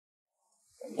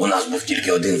У нас був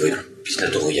тільки один вибір після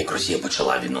того, як Росія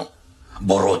почала війну.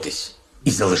 Боротись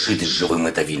і залишитись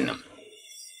живими та вільними.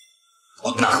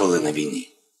 1 хвилина війни.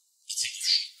 І це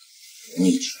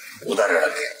ніч. Удари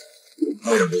ракет.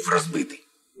 Мир був розбитий.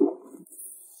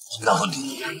 1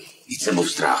 година. І це був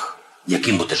страх.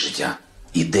 Яким буде життя?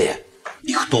 І де?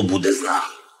 І хто буде з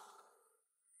нами?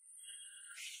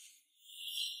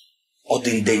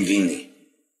 1 день війни.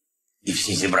 І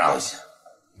всі зібралися.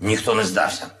 Ніхто не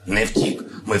здався, не втік.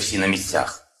 Ми всі на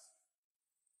місцях.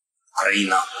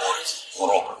 Країна бореться з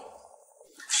хворобою.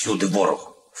 Всюди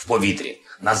ворог. В повітрі,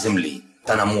 на землі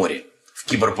та на морі, в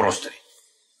кіберпросторі.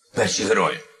 Перші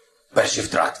герої, перші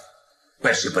втрати,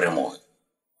 перші перемоги.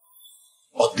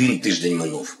 1 тиждень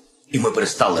минув, і ми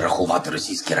перестали рахувати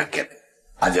російські ракети,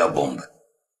 авіабомби.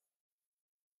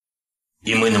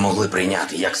 І ми не могли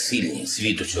прийняти, як сильні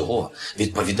світу цього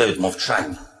відповідають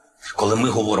мовчання, коли ми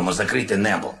говоримо «закрийте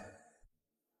небо».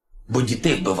 Бо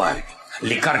дітей вбивають,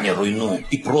 лікарні руйнують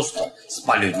і просто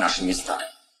спалюють наші міста.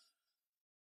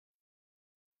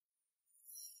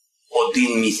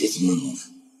 1 місяць минув,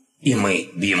 і ми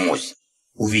б'ємося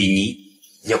у війні,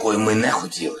 якої ми не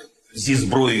хотіли, зі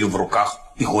зброєю в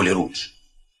руках і голіруч.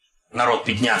 Народ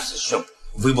піднявся, щоб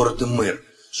вибороти мир,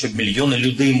 щоб мільйони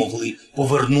людей могли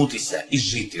повернутися і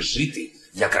жити,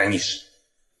 як раніше.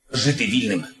 Жити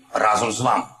вільними разом з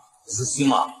вами, з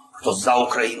усіма, хто за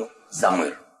Україну, за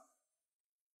мир.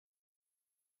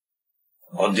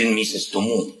 1 місяць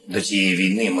тому, до цієї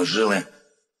війни, ми жили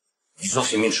в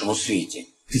зовсім іншому світі.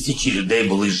 Тисячі людей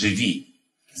були живі,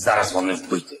 зараз вони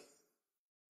вбиті.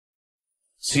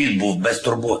 Світ був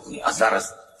безтурботний, а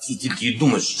зараз всі тільки й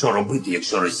думають, що робити,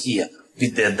 якщо Росія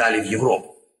піде далі в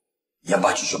Європу. Я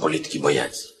бачу, що політики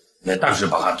бояться. Не так же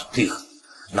багато тих,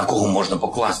 на кого можна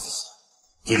покластися.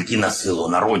 Тільки на силу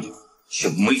народів,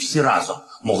 щоб ми всі разом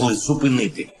могли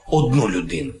зупинити 1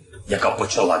 людину, яка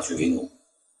почала цю війну.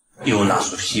 І у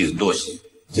нас у всіх досі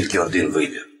тільки 1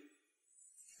 вибір.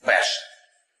 Перше.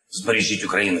 Збережіть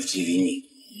Україну в цій війні.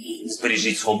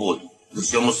 Збережіть свободу в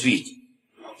усьому світі.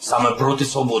 Саме проти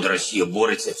свободи Росія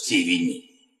бореться в цій війні.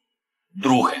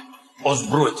 Друге.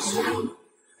 Озбройте свободу.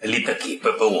 Літаки,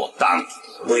 ППО, танки,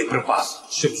 боєприпаси,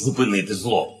 щоб зупинити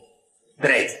зло.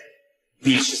 Третє.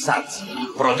 Більше санкцій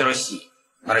проти Росії.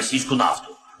 На російську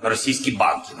нафту, на російські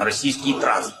банки, на російський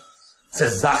транспорт. Це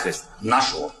захист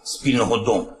нашого спільного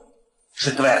дому.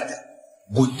 Четверте.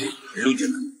 Будьте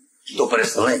людяними. До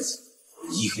переселенців.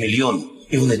 Їх мільйони,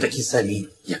 і вони такі самі,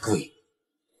 як ви.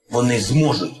 Вони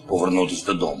зможуть повернутися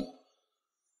додому.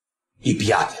 І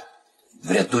 5.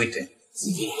 Врятуйте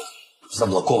цивільних в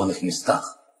заблокованих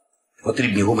містах.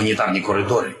 Потрібні гуманітарні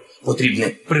коридори, потрібне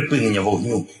припинення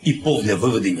вогню і повне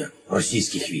виведення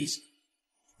російських військ.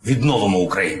 Відновимо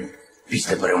Україну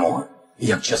після перемоги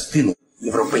як частину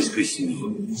європейської сім'ї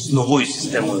з новою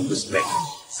системою безпеки,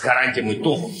 з гарантіями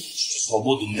того, що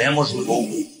свободу неможливо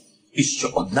вбити. І що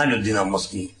 1 людина в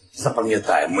Москві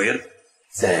запам'ятає: мир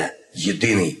 – це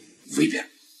єдиний вибір.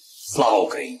 Слава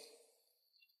Україні!